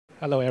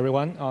Hello,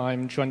 everyone.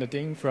 I'm Chuanda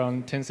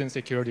from Tencent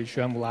Security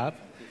Chuanda Lab,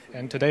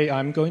 and today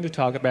I'm going to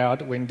talk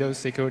about Windows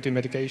security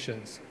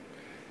mitigations.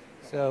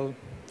 So,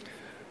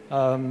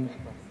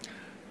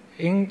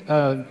 in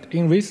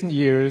recent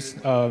years,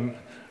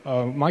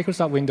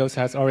 Microsoft Windows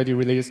has already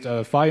released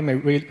five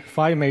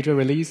major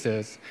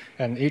releases,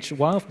 and each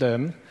one of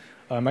them,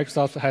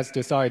 Microsoft has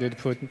decided to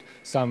put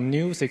some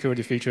new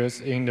security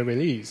features in the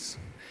release.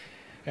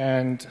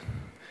 And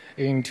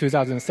in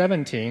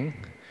 2017,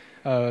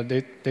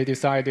 they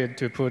decided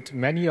to put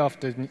many of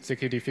the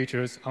security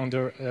features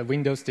under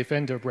Windows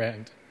Defender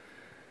brand.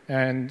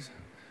 And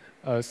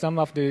some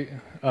of the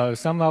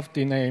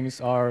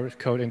names are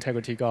Code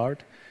Integrity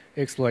Guard,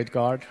 Exploit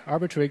Guard,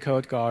 Arbitrary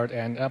Code Guard,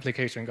 and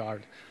Application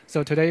Guard.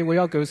 So today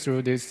we'll go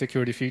through these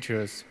security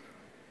features.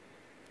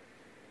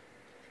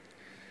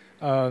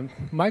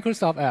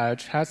 Microsoft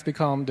Edge has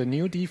become the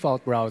new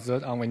default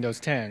browser on Windows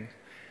 10.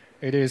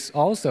 It is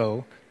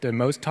also the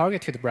most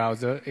targeted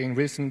browser in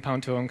recent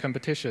Pantone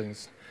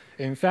competitions.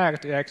 In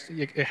fact,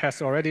 it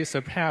has already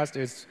surpassed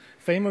its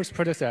famous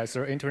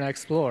predecessor, Internet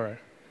Explorer.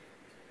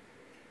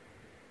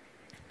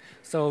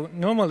 So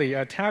normally,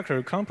 an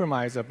attacker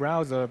compromises a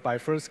browser by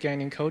first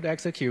scanning code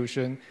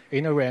execution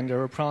in a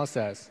renderer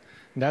process.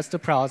 That's the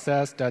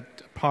process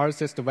that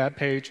parses the web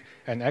page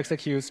and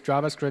executes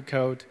JavaScript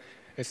code,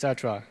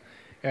 etc.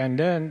 And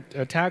then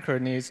the attacker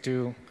needs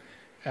to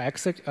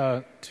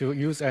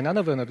use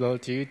another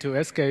vulnerability to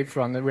escape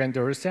from the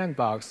renderer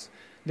sandbox.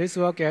 This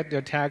will get the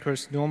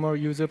attacker's normal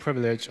user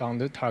privilege on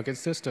the target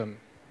system.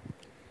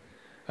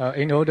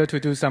 In order to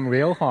do some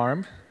real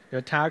harm, the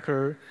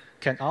attacker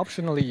can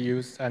optionally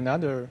use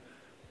another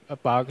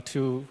bug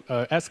to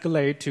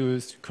escalate to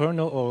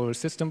kernel or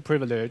system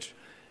privilege,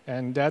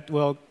 and that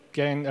will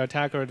gain the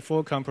attacker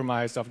full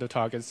compromise of the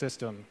target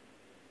system.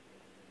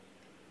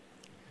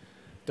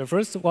 The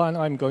first one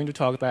I'm going to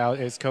talk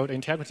about is Code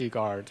Integrity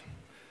Guard.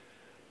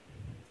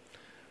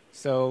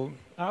 So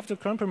after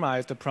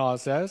compromise the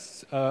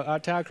process,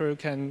 attacker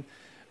can,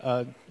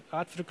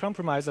 after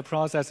compromise the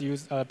process,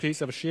 use a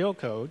piece of shell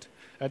code.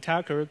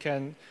 Attacker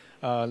can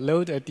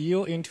load a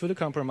deal into the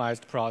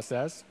compromised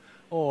process,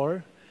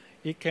 or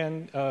it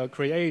can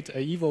create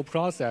an evil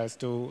process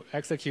to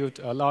execute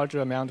a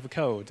larger amount of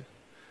code.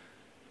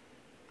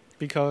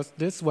 Because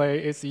this way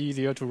it's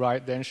easier to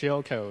write than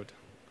shell code.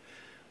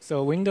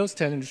 So Windows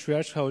 10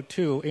 Threshold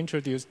 2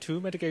 introduced two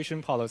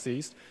mitigation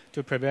policies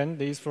to prevent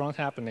these from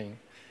happening.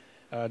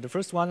 The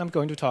first one I'm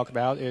going to talk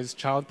about is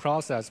child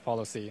process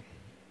policy.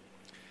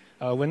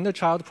 When the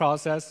child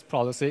process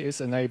policy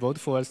is enabled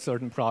for a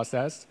certain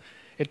process,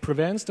 it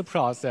prevents the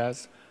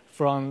process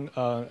from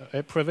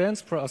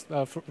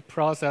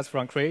process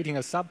from creating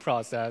a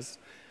sub-process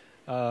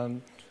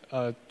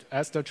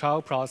as the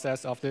child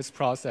process of this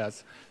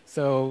process.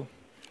 So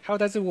how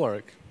does it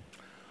work?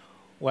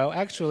 Well,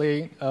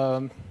 actually,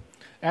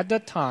 at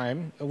that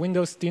time,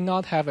 Windows did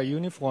not have a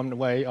uniform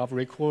way of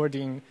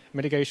recording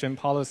mitigation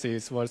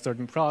policies for a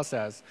certain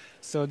process.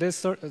 So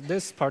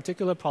this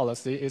particular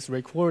policy is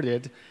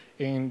recorded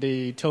in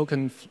the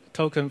token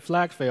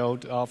flag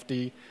field of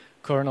the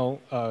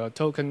kernel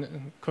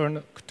token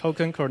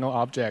kernel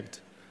object.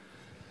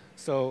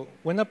 So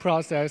when a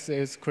process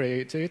is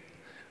created,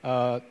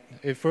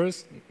 it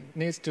first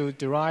needs to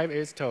derive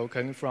its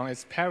token from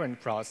its parent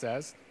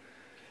process.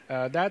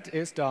 That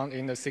is done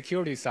in the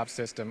security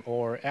subsystem,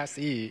 or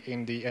SE,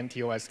 in the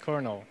NTOS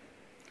kernel.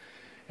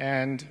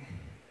 And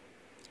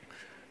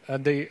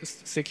the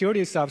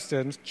security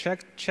subsystem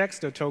checks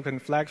the token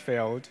flag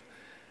field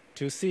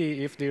to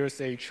see if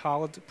there's a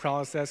child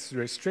process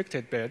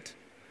restricted bit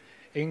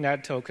in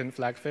that token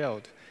flag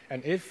field.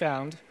 And if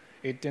found,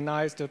 it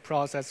denies the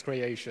process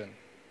creation.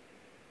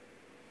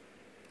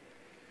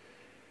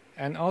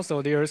 And also,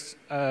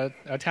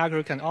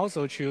 attacker can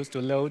also choose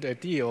to load a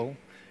deal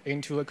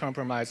into a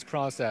compromised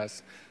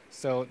process.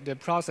 So the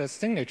process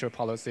signature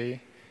policy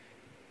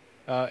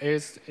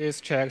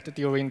is checked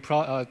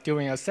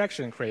during a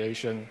section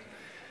creation.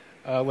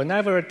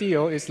 Whenever a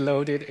deal is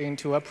loaded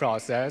into a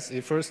process,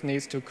 it first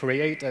needs to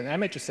create an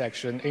image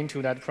section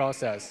into that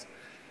process.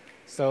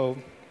 So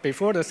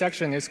before the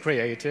section is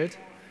created,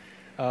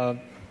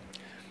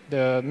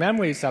 the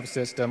memory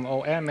subsystem,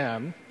 or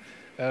MM,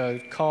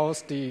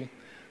 calls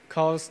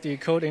the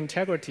code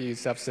integrity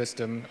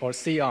subsystem, or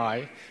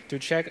CI, to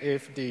check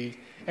if the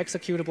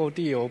executable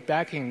deal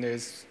backing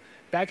this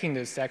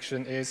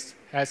section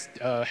has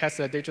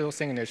a digital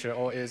signature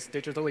or is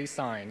digitally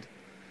signed.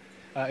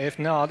 If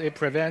not, it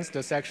prevents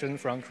the section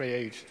from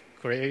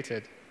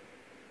created.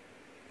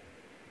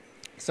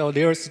 So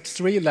there's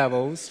three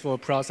levels for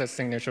process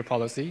signature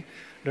policy.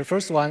 The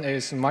first one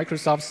is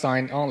Microsoft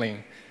Sign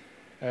Only.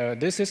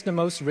 This is the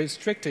most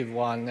restrictive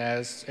one,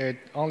 as it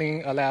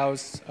only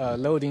allows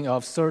loading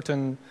of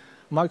certain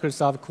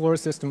Microsoft core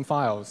system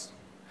files.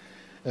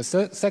 The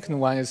second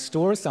one is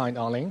Store Sign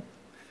Only.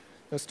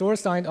 The Store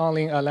Sign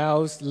Only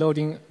allows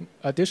loading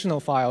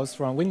additional files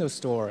from Windows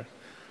Store.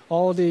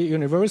 All the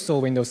universal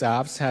Windows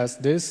apps has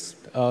this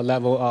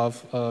level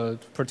of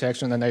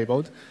protection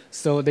enabled,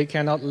 so they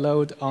cannot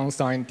load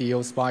unsigned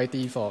deals by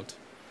default.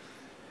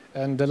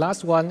 And the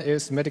last one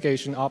is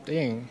mitigation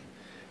opt-in.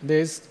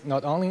 This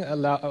not only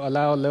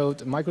allow load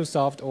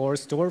Microsoft or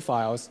store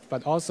files,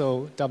 but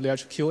also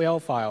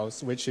WHQL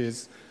files, which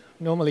is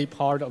normally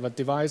part of a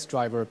device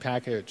driver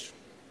package.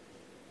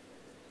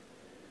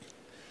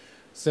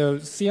 So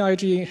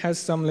CIG has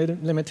some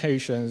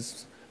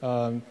limitations.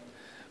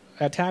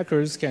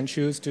 Attackers can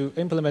choose to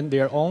implement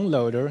their own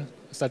loader,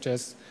 such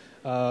as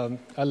a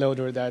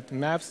loader that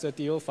maps the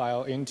DO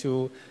file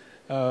into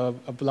a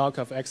block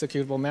of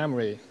executable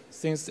memory.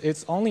 Since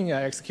it's only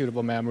an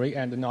executable memory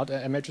and not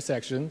an image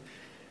section,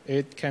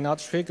 it cannot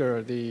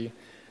trigger the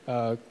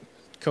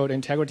code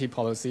integrity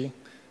policy.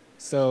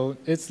 So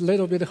it's a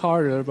little bit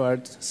harder,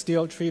 but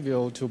still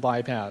trivial to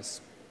bypass.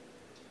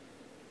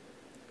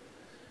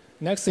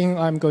 Next thing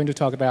I'm going to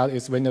talk about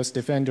is Windows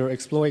Defender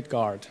Exploit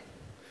Guard.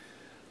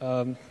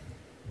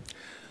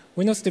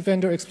 Windows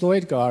Defender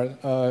Exploit Guard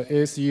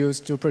is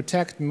used to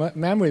protect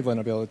memory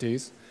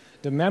vulnerabilities.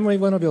 The memory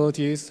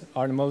vulnerabilities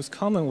are the most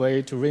common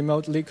way to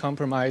remotely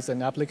compromise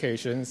an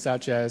application,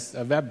 such as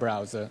a web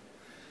browser.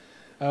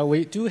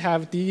 We do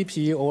have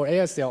DEP or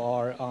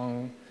ASLR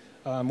on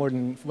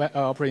modern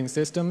operating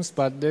systems,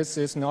 but this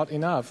is not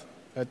enough.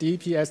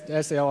 DEP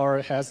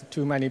SLR has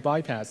too many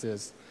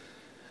bypasses.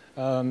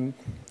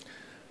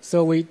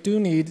 So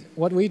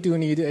what we do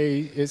need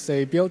is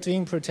a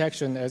built-in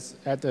protection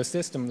at the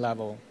system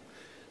level.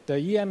 The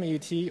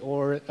EMET,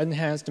 or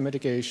Enhanced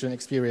Mitigation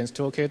Experience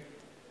Toolkit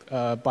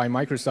by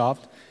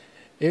Microsoft,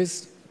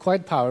 is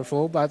quite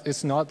powerful, but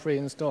it's not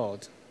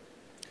pre-installed.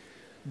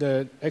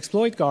 The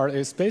exploit guard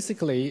is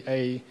basically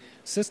a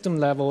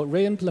system-level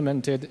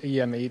re-implemented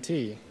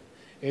EMET.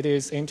 It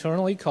is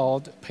internally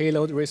called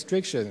payload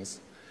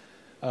restrictions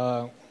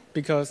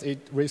because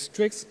it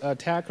restricts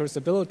attackers'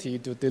 ability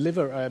to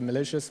deliver a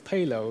malicious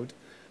payload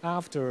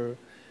after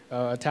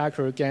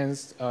attacker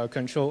gains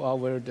control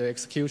over the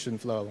execution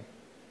flow.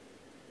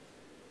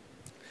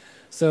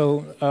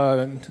 So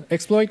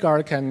exploit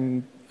guard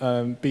can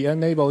be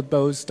enabled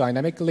both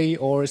dynamically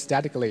or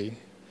statically.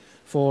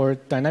 For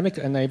dynamic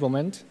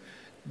enablement,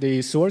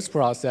 the source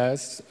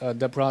process,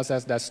 the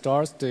process that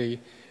starts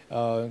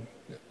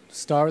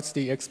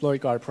the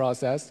exploit guard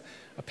process,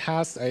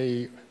 pass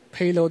a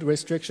payload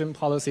restriction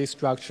policy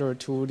structure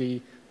to the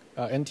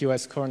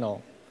NTOS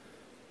kernel.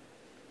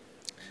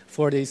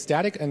 For the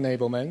static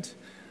enablement,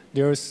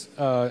 there's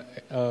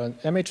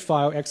image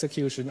file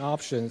execution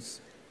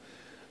options.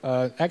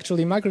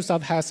 Actually,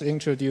 Microsoft has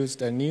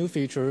introduced a new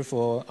feature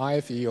for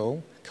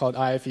IFEO called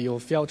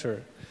IFEO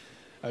filter.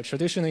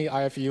 Traditionally,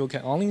 IFEO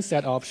can only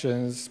set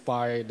options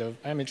by the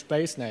image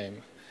base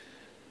name.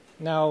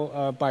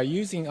 Now, by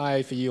using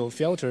IFEO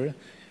filter,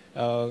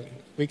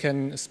 we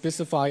can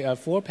specify a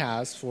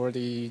forepass for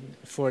the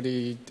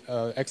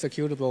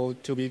executable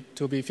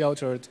to be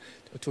filtered,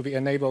 to be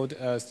enabled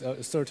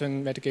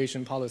certain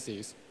mitigation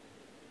policies.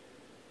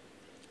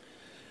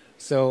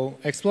 So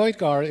exploit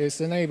guard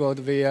is enabled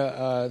via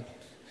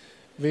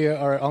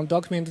our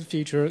undocumented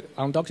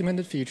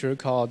feature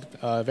called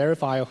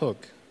verifier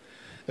hook.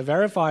 The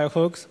verifier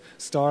hook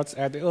starts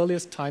at the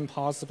earliest time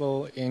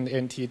possible in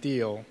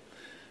NTDO.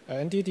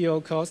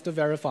 NTDO calls the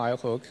verifier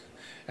hook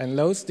and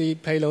loads the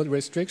payload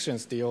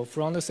restrictions deal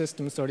from the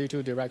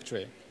system32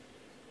 directory.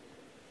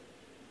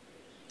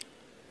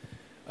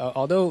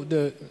 Although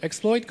the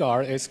exploit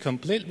guard is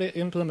completely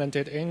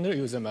implemented in the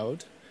user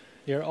mode,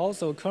 there are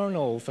also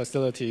kernel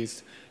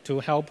facilities to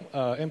help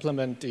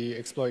implement the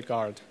exploit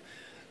guard.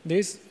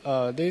 This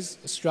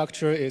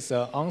structure is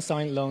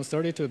unsigned long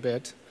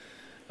 32-bit.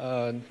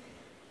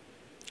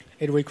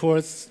 It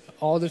records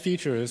all the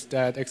features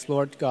that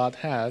exploit guard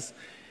has,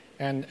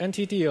 and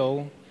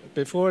NTDO,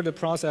 before the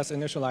process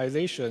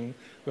initialization,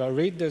 will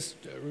read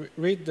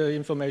the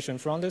information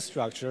from this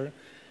structure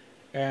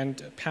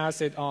and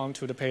pass it on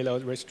to the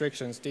payload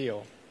restrictions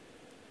deal.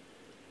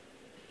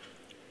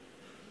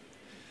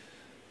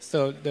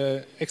 So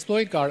the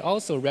exploit guard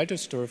also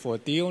registers for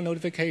deal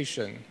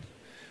notification.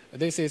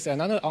 This is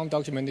another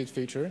undocumented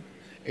feature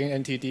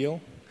in NTDO.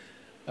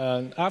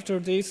 After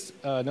this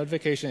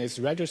notification is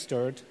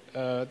registered,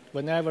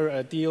 whenever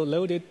a deal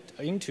loaded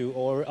into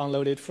or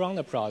unloaded from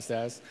the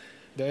process,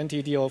 the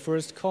NTDO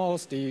first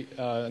calls the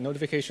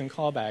notification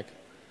callback.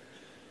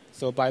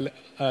 So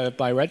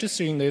by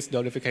registering this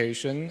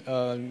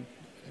notification,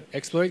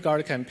 exploit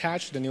guard can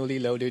patch the newly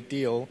loaded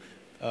deal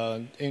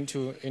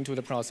into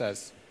the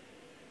process.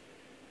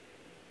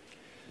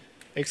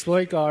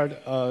 Exploit guard,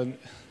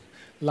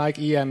 like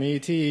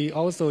EMET,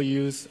 also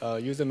use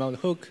user mode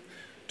hook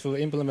to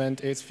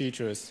implement its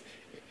features.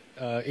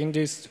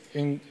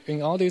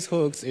 In all these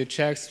hooks, it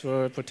checks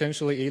for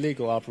potentially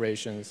illegal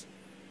operations.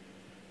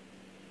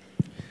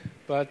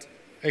 But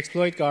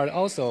exploit guard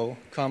also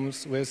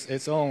comes with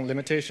its own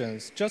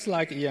limitations, just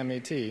like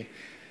EMET.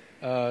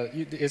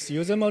 Its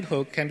user mode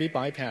hook can be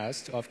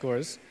bypassed, of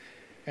course,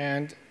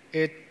 and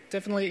it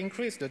definitely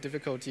increased the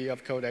difficulty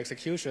of code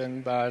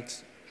execution,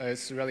 but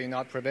it's really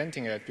not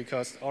preventing it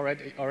because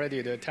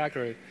already the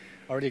attacker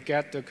already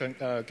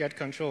get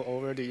control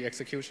over the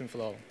execution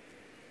flow.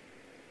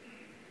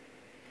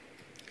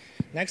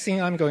 Next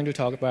thing I'm going to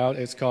talk about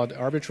is called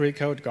arbitrary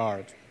code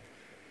guard.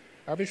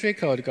 Arbitrary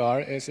code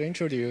guard is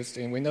introduced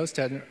in Windows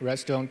 10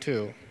 Redstone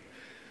 2.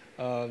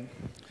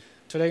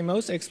 Today,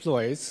 most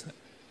exploits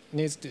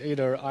need to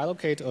either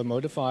allocate or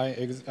modify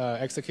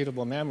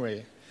executable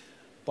memory.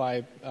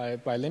 By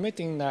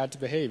limiting that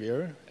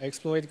behavior,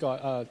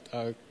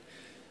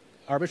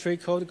 arbitrary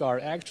code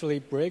guard actually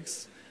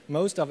breaks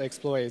most of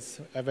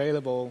exploits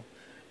available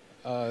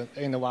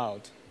in the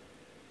wild.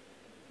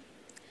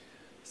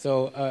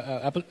 So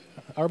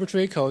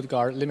arbitrary code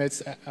guard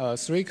limits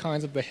three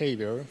kinds of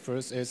behavior.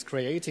 First is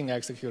creating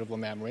executable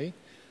memory,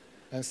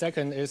 and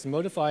second is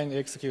modifying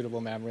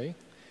executable memory,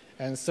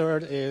 and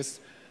third is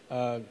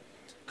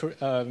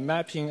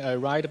mapping a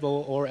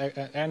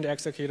writable and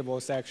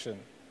executable section.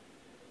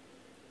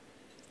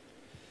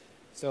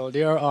 So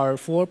there are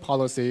four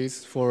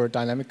policies for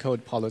dynamic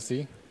code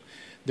policy.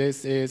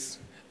 This is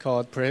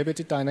called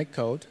prohibited dynamic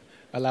code,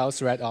 allows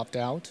thread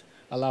opt-out,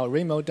 allow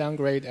remote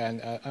downgrade,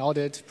 and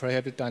audit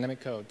prohibited dynamic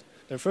code.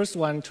 The first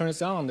one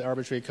turns on the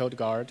arbitrary code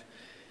guard,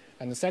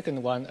 and the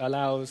second one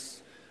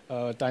allows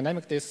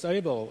dynamic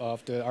disable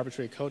of the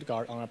arbitrary code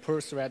guard on a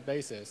per-thread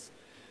basis.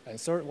 And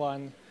third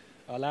one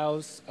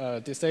allows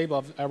disable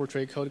of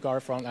arbitrary code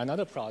guard from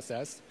another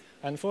process.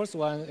 And fourth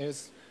one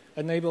is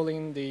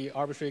enabling the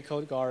arbitrary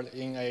code guard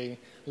in a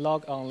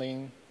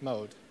log-only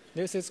mode.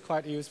 This is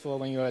quite useful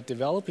when you are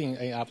developing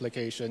an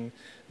application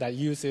that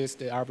uses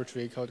the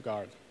arbitrary code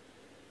guard.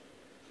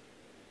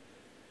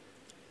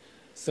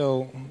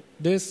 So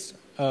this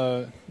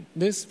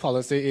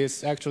policy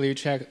is actually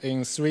checked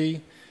in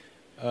three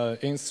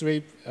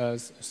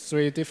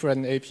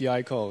different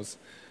API calls.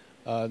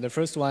 The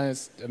first one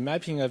is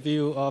mapping a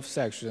view of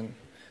section.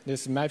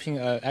 This is mapping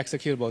an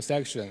executable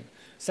section.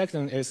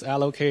 Second is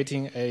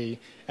allocating a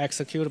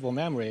executable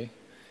memory.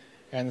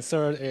 And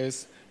third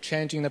is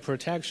changing the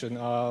protection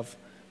of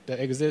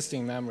the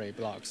existing memory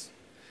blocks.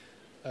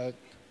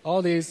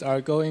 All these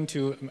are going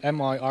to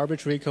my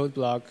arbitrary code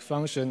block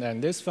function,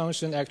 and this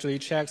function actually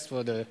checks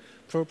for the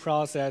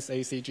per-process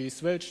ACG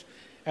switch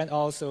and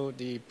also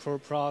the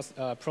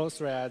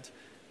pro-thread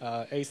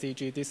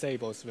ACG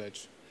disable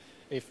switch.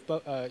 If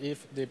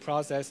the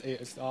process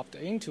is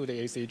opted into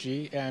the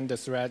ACG and the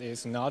thread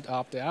is not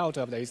opted out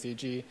of the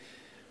ACG,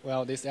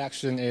 well, this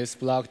action is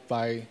blocked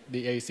by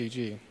the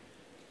ACG.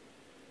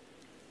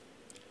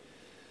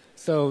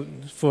 So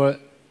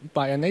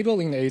by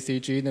enabling the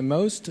ACG, the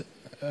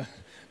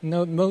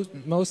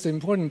most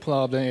important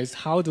problem is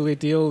how do we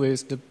deal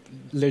with the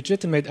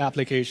legitimate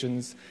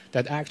applications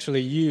that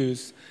actually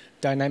use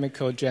dynamic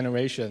code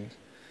generation.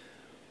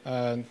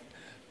 The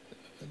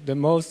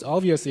most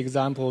obvious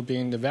example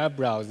being the web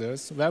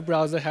browsers. Web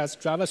browser has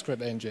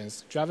JavaScript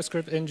engines.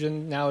 JavaScript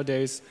engine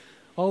nowadays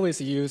always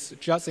use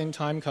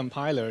just-in-time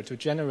compiler to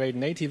generate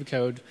native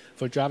code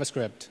for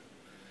JavaScript.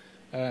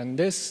 And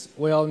this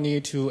will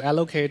need to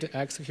allocate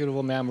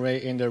executable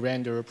memory in the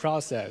render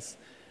process.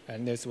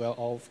 And this will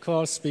of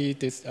course be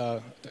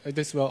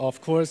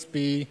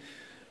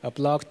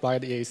blocked by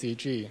the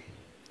ACG.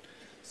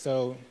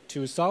 So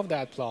to solve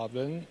that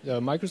problem,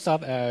 the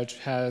Microsoft Edge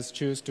has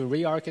chosen to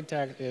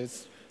re-architect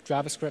its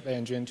JavaScript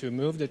engine to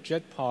move the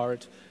JIT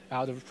part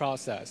out of the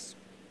process.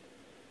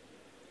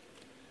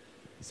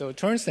 So it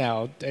turns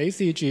out the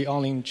ACG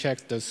only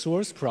checks the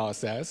source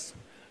process,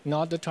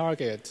 not the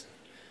target,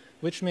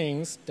 which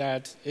means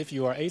that if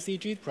you are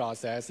ACG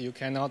process, you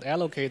cannot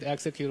allocate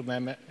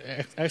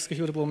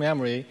executable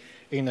memory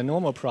in the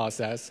normal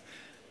process.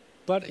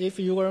 But if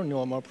you are a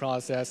normal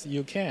process,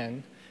 you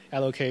can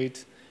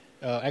allocate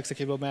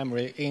executable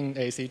memory in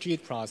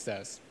ACG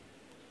process.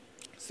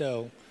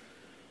 So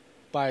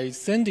by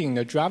sending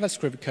the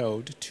JavaScript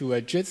code to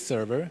a JIT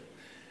server,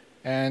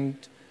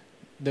 and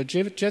the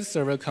JIT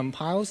server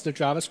compiles the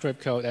JavaScript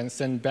code and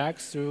send back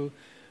through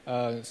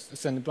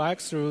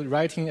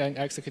writing an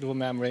executable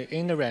memory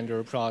in the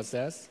render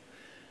process.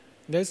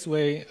 This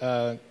way,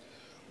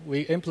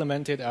 we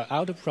implemented an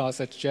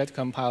out-of-process JIT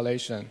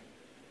compilation.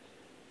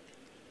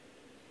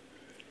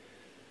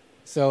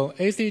 So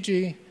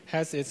ACG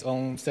has its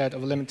own set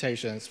of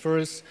limitations.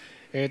 First,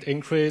 it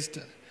increased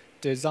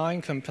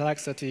design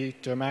complexity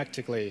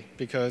dramatically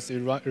because it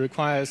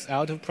requires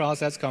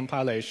out-of-process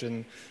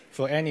compilation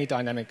for any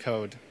dynamic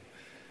code.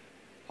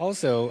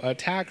 Also,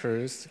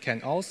 attackers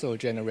can also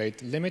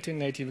generate limited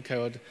native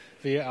code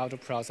via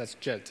out-of-process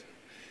JIT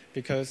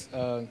because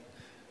the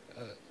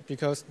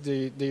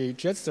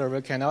JIT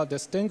server cannot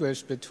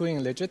distinguish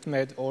between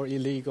legitimate or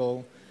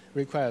illegal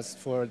requests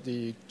for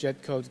the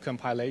JIT code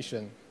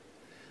compilation.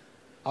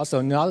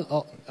 Also, not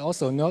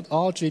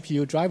all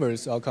GPU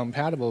drivers are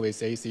compatible with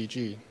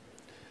ACG.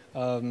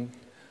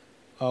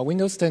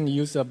 Windows 10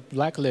 uses a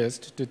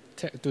blacklist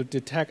to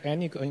detect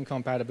any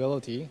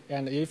incompatibility,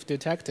 and if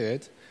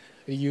detected,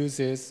 it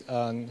uses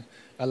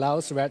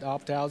allows thread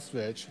opt-out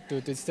switch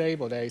to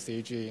disable the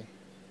ACG.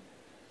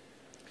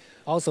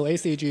 Also,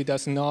 ACG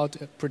does not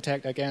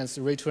protect against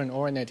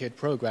return-oriented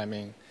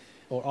programming,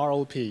 or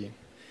ROP.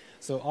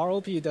 So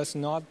ROP does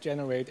not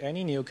generate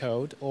any new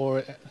code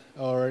or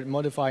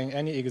modifying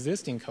any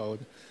existing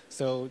code,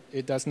 so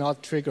it does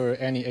not trigger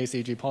any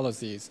ACG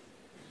policies.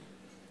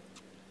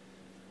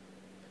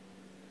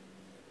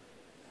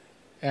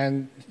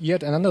 And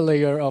yet another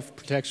layer of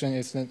protection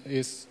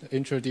is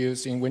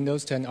introduced in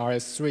Windows 10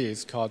 RS3.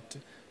 It's called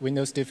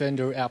Windows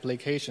Defender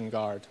Application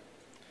Guard.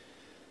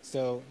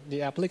 So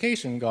the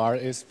application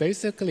guard is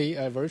basically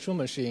a virtual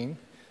machine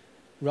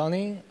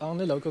running on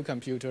the local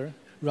computer,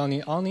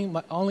 running only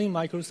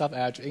Microsoft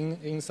Edge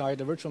inside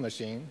the virtual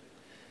machine,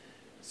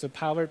 so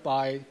powered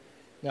by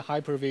the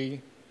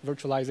Hyper-V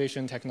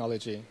virtualization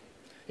technology.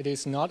 It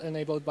is not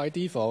enabled by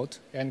default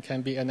and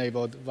can be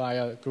enabled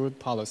via group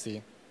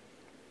policy.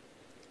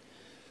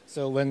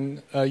 So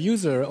when a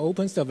user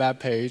opens the web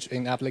page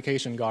in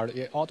Application Guard,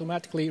 it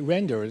automatically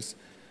renders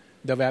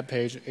the web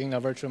page in a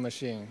virtual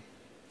machine.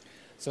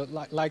 So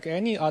like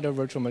any other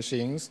virtual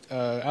machines,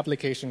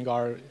 Application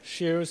Guard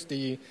shares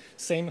the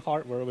same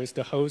hardware with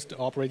the host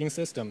operating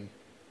system.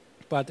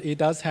 But it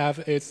does have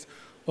its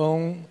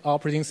own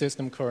operating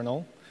system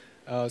kernel,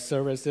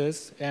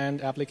 services,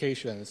 and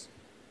applications.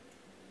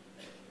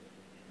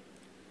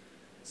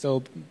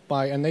 So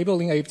by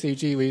enabling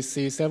ACG, we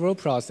see several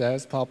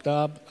processes popped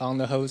up on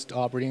the host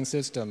operating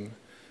system.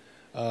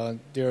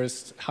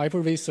 There's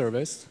Hyper-V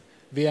service,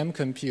 VM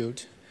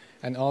compute,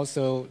 and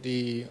also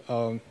the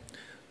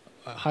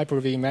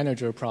Hyper-V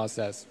manager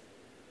process.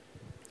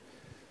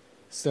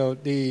 So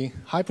the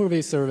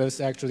Hyper-V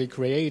service actually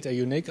creates a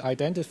unique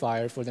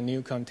identifier for the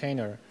new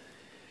container.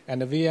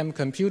 And the VM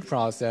compute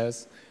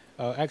process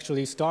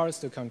actually starts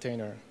the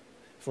container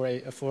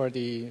for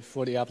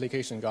the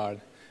application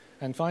guard.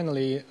 And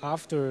finally,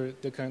 after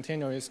the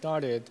container is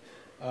started,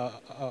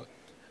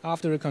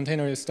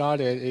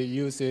 it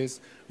uses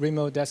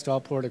remote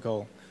desktop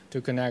protocol to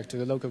connect to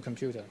the local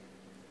computer.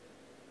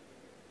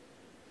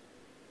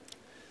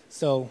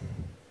 So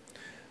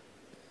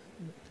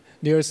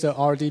there's an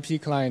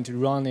RDP client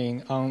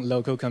running on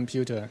local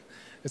computer.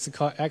 It's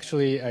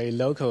actually a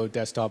local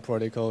desktop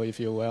protocol, if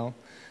you will.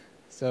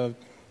 So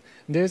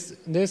this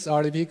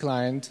RDP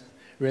client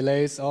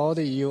relays all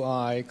the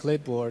UI,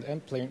 clipboard,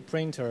 and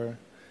printer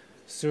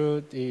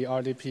through the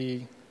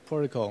RDP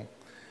protocol.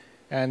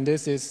 And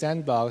this is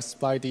sandboxed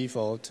by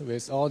default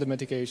with all the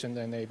mitigation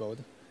enabled.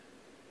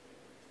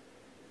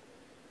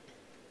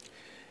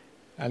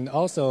 And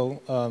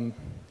also,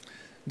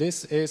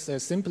 this is a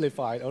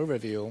simplified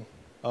overview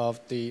of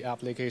the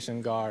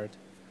application guard.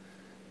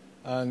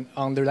 And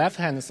on the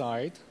left-hand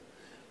side,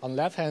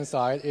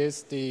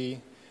 is the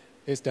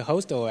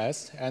host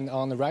OS, and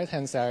on the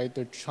right-hand side,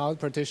 the child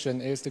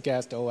partition is the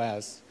guest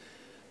OS.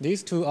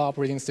 These two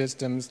operating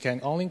systems can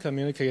only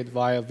communicate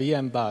via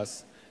VM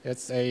bus.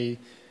 It's a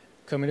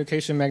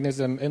communication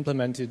mechanism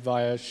implemented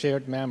via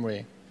shared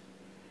memory.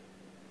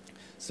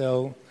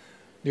 So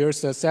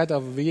there's a set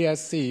of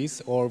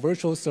VSCs, or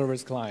virtual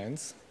service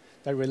clients,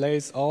 that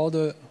relays all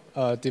the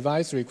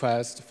device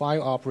requests,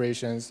 file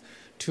operations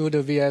to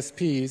the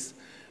VSPs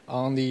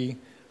on the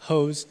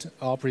host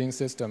operating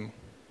system.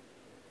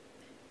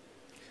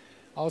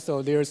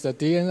 Also, there's a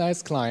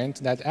DNS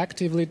client that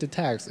actively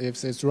detects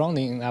if it's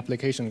running an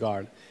application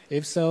guard.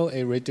 If so,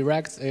 it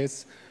redirects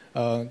its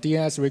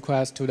DNS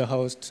request to the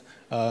host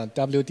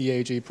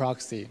WDAG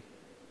proxy.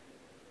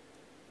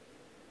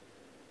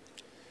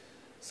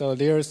 So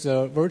there's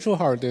a virtual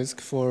hard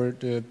disk for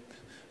the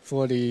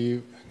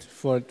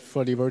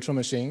virtual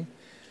machine.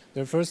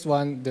 The first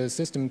one, the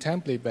system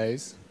template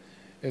base,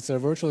 it's a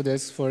virtual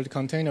disk for the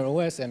container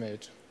OS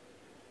image.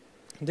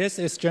 This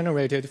is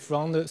generated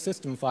from the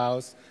system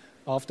files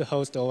of the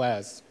host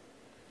OS.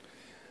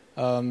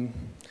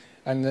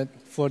 And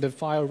for the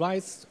file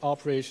writes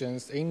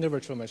operations in the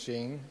virtual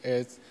machine,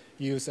 it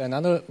uses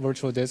another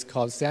virtual disk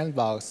called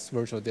Sandbox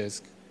virtual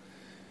disk.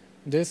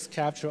 This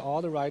captures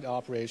all the write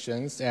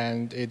operations,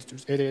 and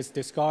it is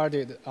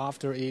discarded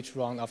after each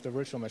run of the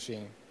virtual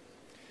machine.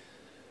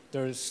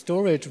 The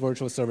storage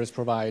virtual service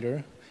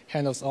provider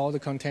handles all the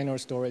container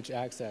storage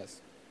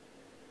access.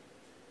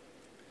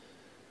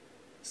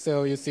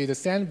 So you see the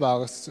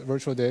Sandbox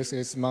virtual disk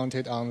is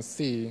mounted on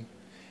C,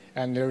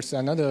 and there's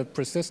another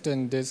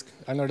persistent disk,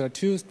 another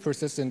two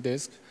persistent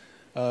disks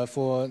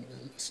for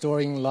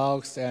storing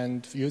logs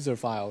and user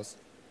files.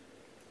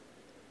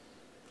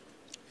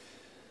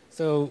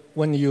 So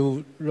when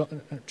you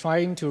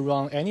trying to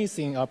run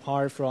anything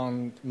apart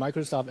from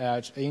Microsoft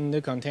Edge in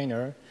the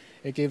container,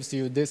 it gives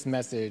you this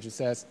message. It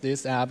says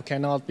this app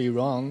cannot be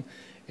run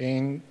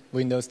in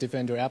Windows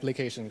Defender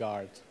Application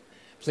Guard.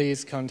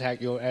 Please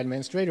contact your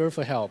administrator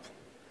for help.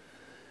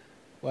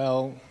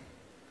 Well,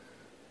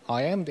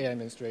 I am the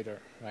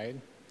administrator, right?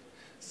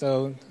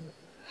 So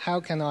how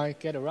can I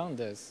get around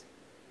this?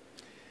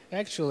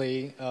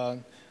 Actually,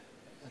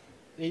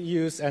 it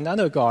used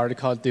another guard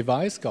called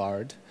device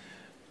guard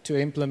to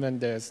implement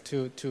this,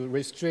 to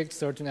restrict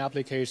certain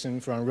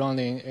applications from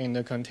running in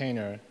the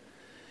container.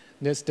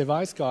 This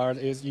device guard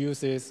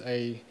uses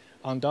a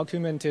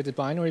undocumented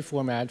binary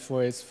format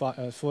for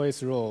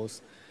its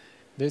rules.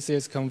 This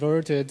is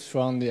converted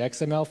from the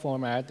XML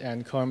format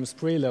and comes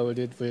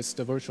preloaded with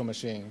the virtual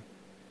machine.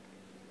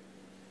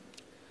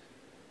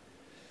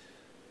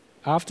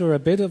 After a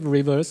bit of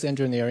reverse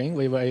engineering,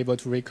 we were able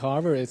to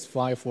recover its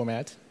file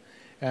format,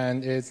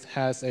 and it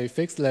has a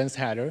fixed length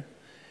header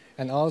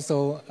and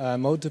also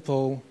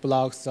multiple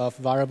blocks of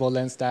variable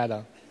length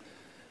data.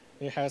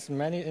 It has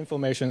many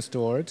information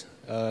stored,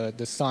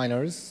 the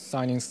signers,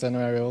 signing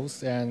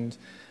scenarios, and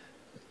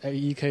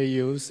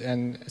EKUs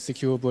and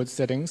secure boot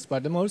settings,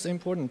 but the most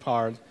important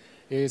part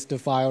is the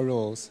file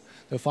rules.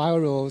 The file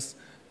rules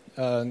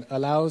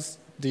allows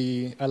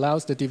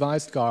the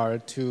device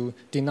guard to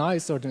deny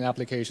certain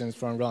applications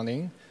from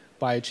running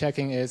by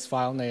checking its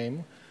file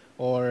name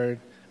or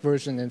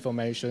version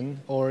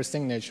information or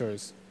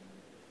signatures.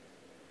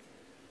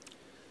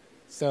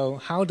 So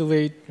how do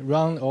we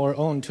run our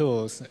own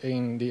tools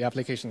in the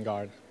application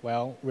guard?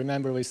 Well,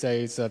 remember we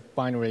say it's a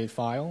binary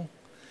file.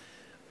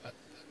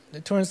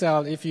 It turns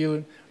out if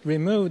you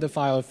remove the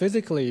file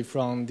physically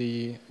from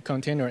the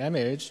container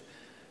image,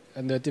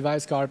 the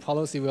device guard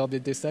policy will be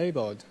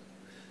disabled.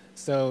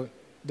 So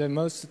the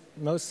most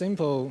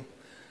simple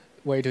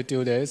way to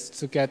do this is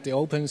to get the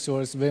open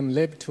source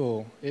vimlib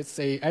tool. It's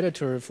an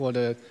editor for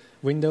the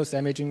Windows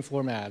imaging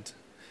format.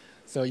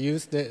 So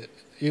use the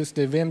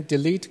vim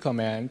delete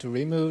command to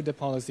remove the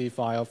policy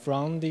file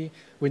from the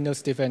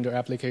Windows Defender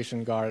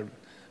application guard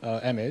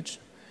image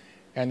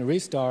and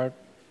restart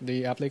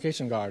the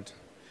application guard.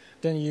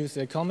 Then use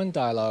a command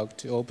dialog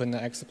to open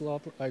the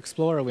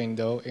Explorer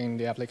window in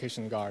the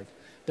application guard.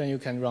 Then you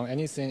can run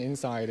anything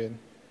inside it.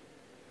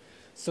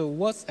 So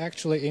what's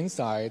actually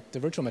inside the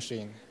virtual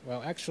machine?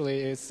 Well,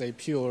 actually, it's a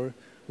pure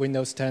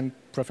Windows 10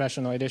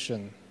 Professional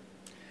Edition.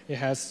 It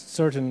has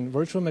certain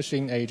virtual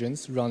machine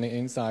agents running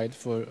inside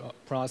for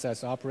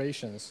process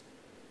operations.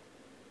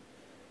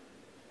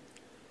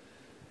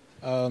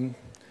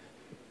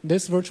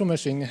 This virtual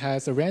machine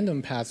has a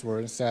random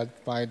password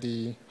set by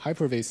the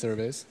Hyper-V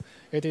service.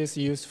 It is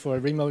used for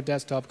remote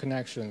desktop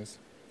connections.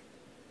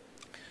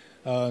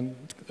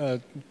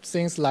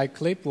 Things like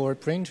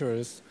clipboard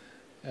printers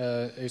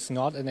is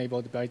not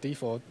enabled by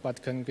default,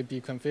 but can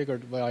be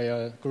configured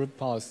via group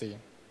policy.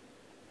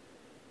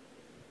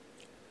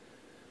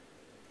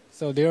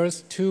 So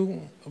there's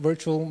two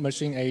virtual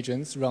machine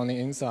agents running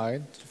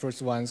inside. The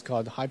first one is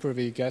called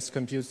Hyper-V Guest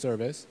Compute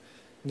Service.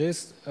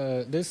 This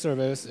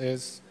service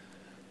is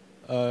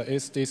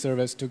the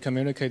service to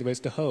communicate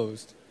with the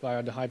host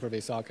via the Hyper-V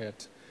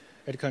socket.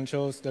 It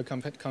controls the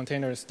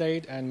container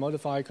state and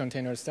modify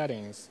container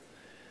settings.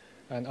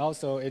 And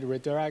also, it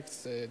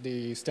redirects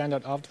the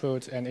standard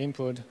output and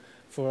input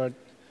for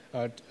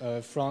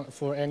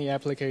any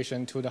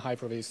application to the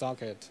Hyper-V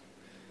socket.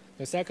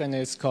 The second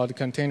is called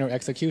Container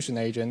Execution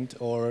Agent,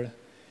 or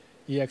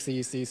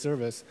EXEC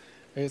service.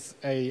 It's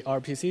a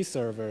RPC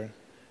server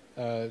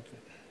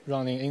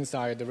running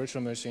inside the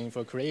virtual machine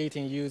for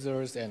creating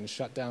users and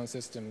shutdown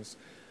systems.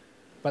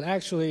 But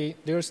actually,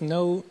 there's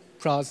no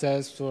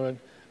process for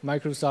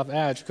Microsoft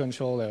Edge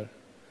controller.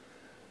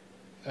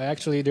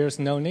 Actually, there's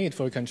no need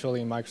for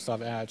controlling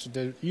Microsoft Edge.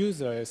 The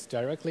user is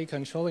directly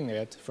controlling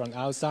it from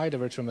outside the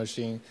virtual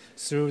machine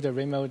through the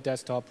remote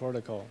desktop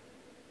protocol.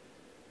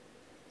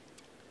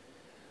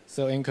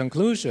 So in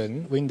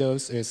conclusion,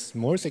 Windows is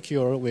more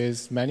secure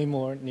with many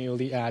more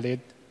newly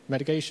added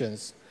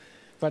mitigations.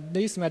 But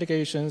these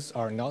mitigations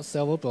are not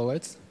silver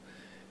bullets.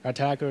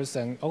 Attackers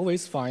can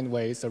always find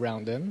ways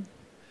around them.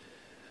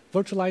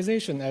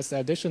 Virtualization as an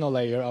additional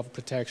layer of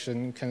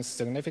protection can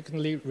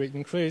significantly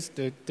increase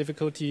the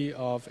difficulty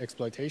of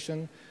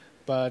exploitation,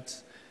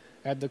 but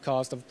at the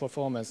cost of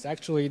performance.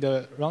 Actually,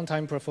 the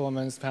runtime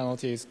performance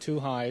penalty is too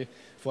high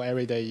for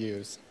everyday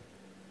use.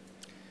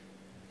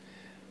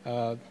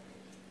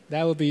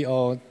 That will be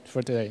all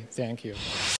for today. Thank you.